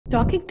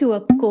Talking to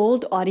a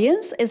cold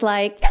audience is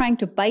like trying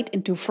to bite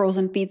into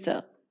frozen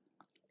pizza.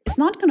 It's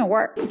not going to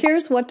work.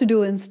 Here's what to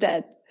do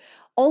instead.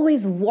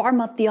 Always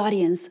warm up the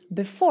audience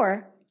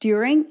before,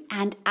 during,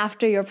 and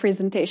after your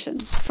presentation.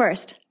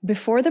 First,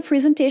 before the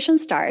presentation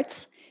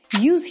starts,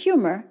 use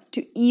humor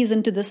to ease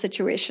into the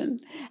situation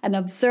and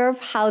observe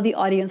how the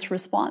audience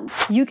responds.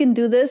 You can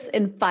do this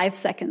in 5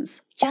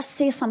 seconds. Just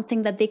say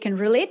something that they can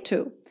relate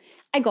to.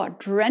 I got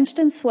drenched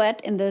in sweat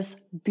in this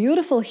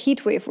beautiful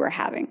heat wave we're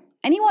having.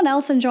 Anyone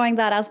else enjoying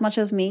that as much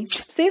as me?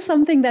 Say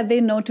something that they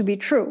know to be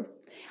true.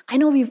 I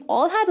know we've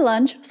all had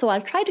lunch, so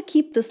I'll try to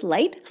keep this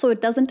light so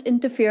it doesn't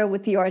interfere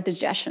with your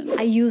digestion.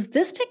 I use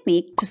this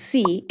technique to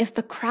see if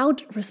the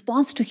crowd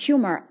responds to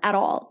humor at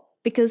all.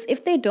 Because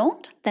if they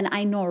don't, then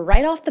I know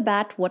right off the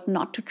bat what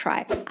not to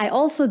try. I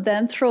also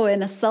then throw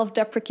in a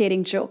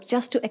self-deprecating joke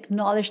just to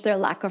acknowledge their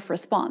lack of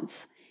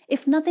response.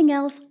 If nothing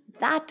else,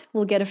 that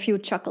will get a few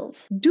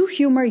chuckles. Do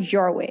humor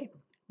your way,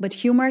 but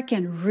humor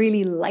can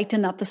really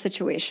lighten up the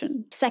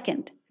situation.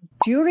 Second,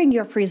 during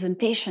your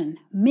presentation,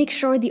 make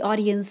sure the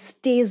audience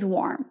stays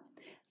warm.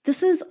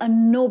 This is a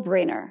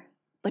no-brainer,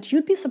 but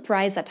you'd be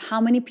surprised at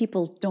how many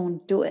people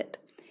don't do it.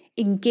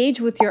 Engage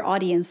with your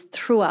audience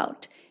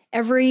throughout.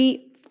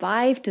 Every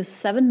 5 to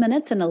 7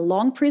 minutes in a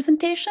long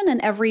presentation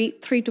and every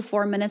 3 to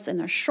 4 minutes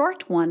in a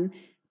short one,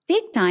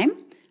 take time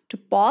to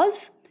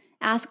pause,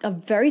 ask a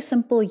very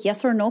simple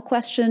yes or no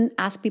question,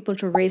 ask people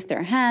to raise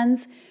their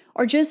hands,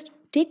 or just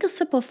take a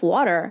sip of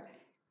water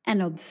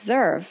and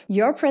observe.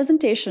 Your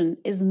presentation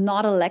is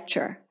not a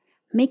lecture.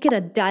 Make it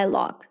a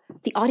dialogue.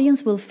 The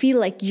audience will feel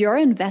like you're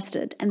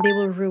invested and they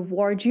will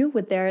reward you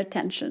with their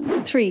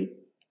attention. 3,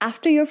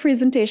 after your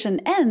presentation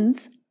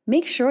ends,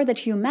 make sure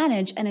that you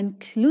manage an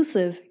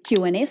inclusive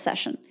Q&A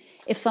session.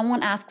 If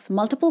someone asks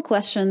multiple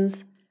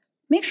questions,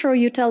 make sure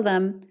you tell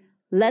them,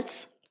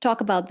 let's talk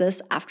about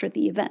this after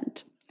the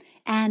event.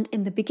 And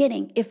in the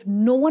beginning, if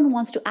no one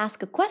wants to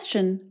ask a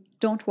question,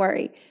 don't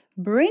worry.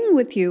 Bring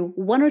with you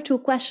 1 or 2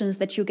 questions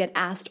that you get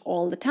asked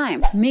all the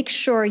time. Make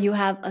sure you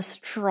have a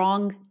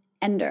strong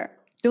ender.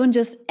 Don't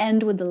just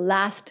end with the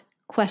last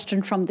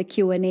question from the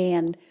Q&A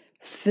and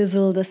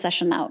fizzle the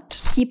session out.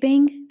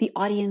 Keeping the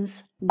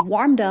audience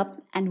warmed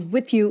up and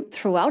with you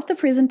throughout the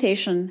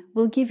presentation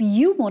will give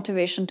you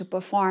motivation to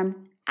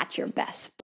perform at your best.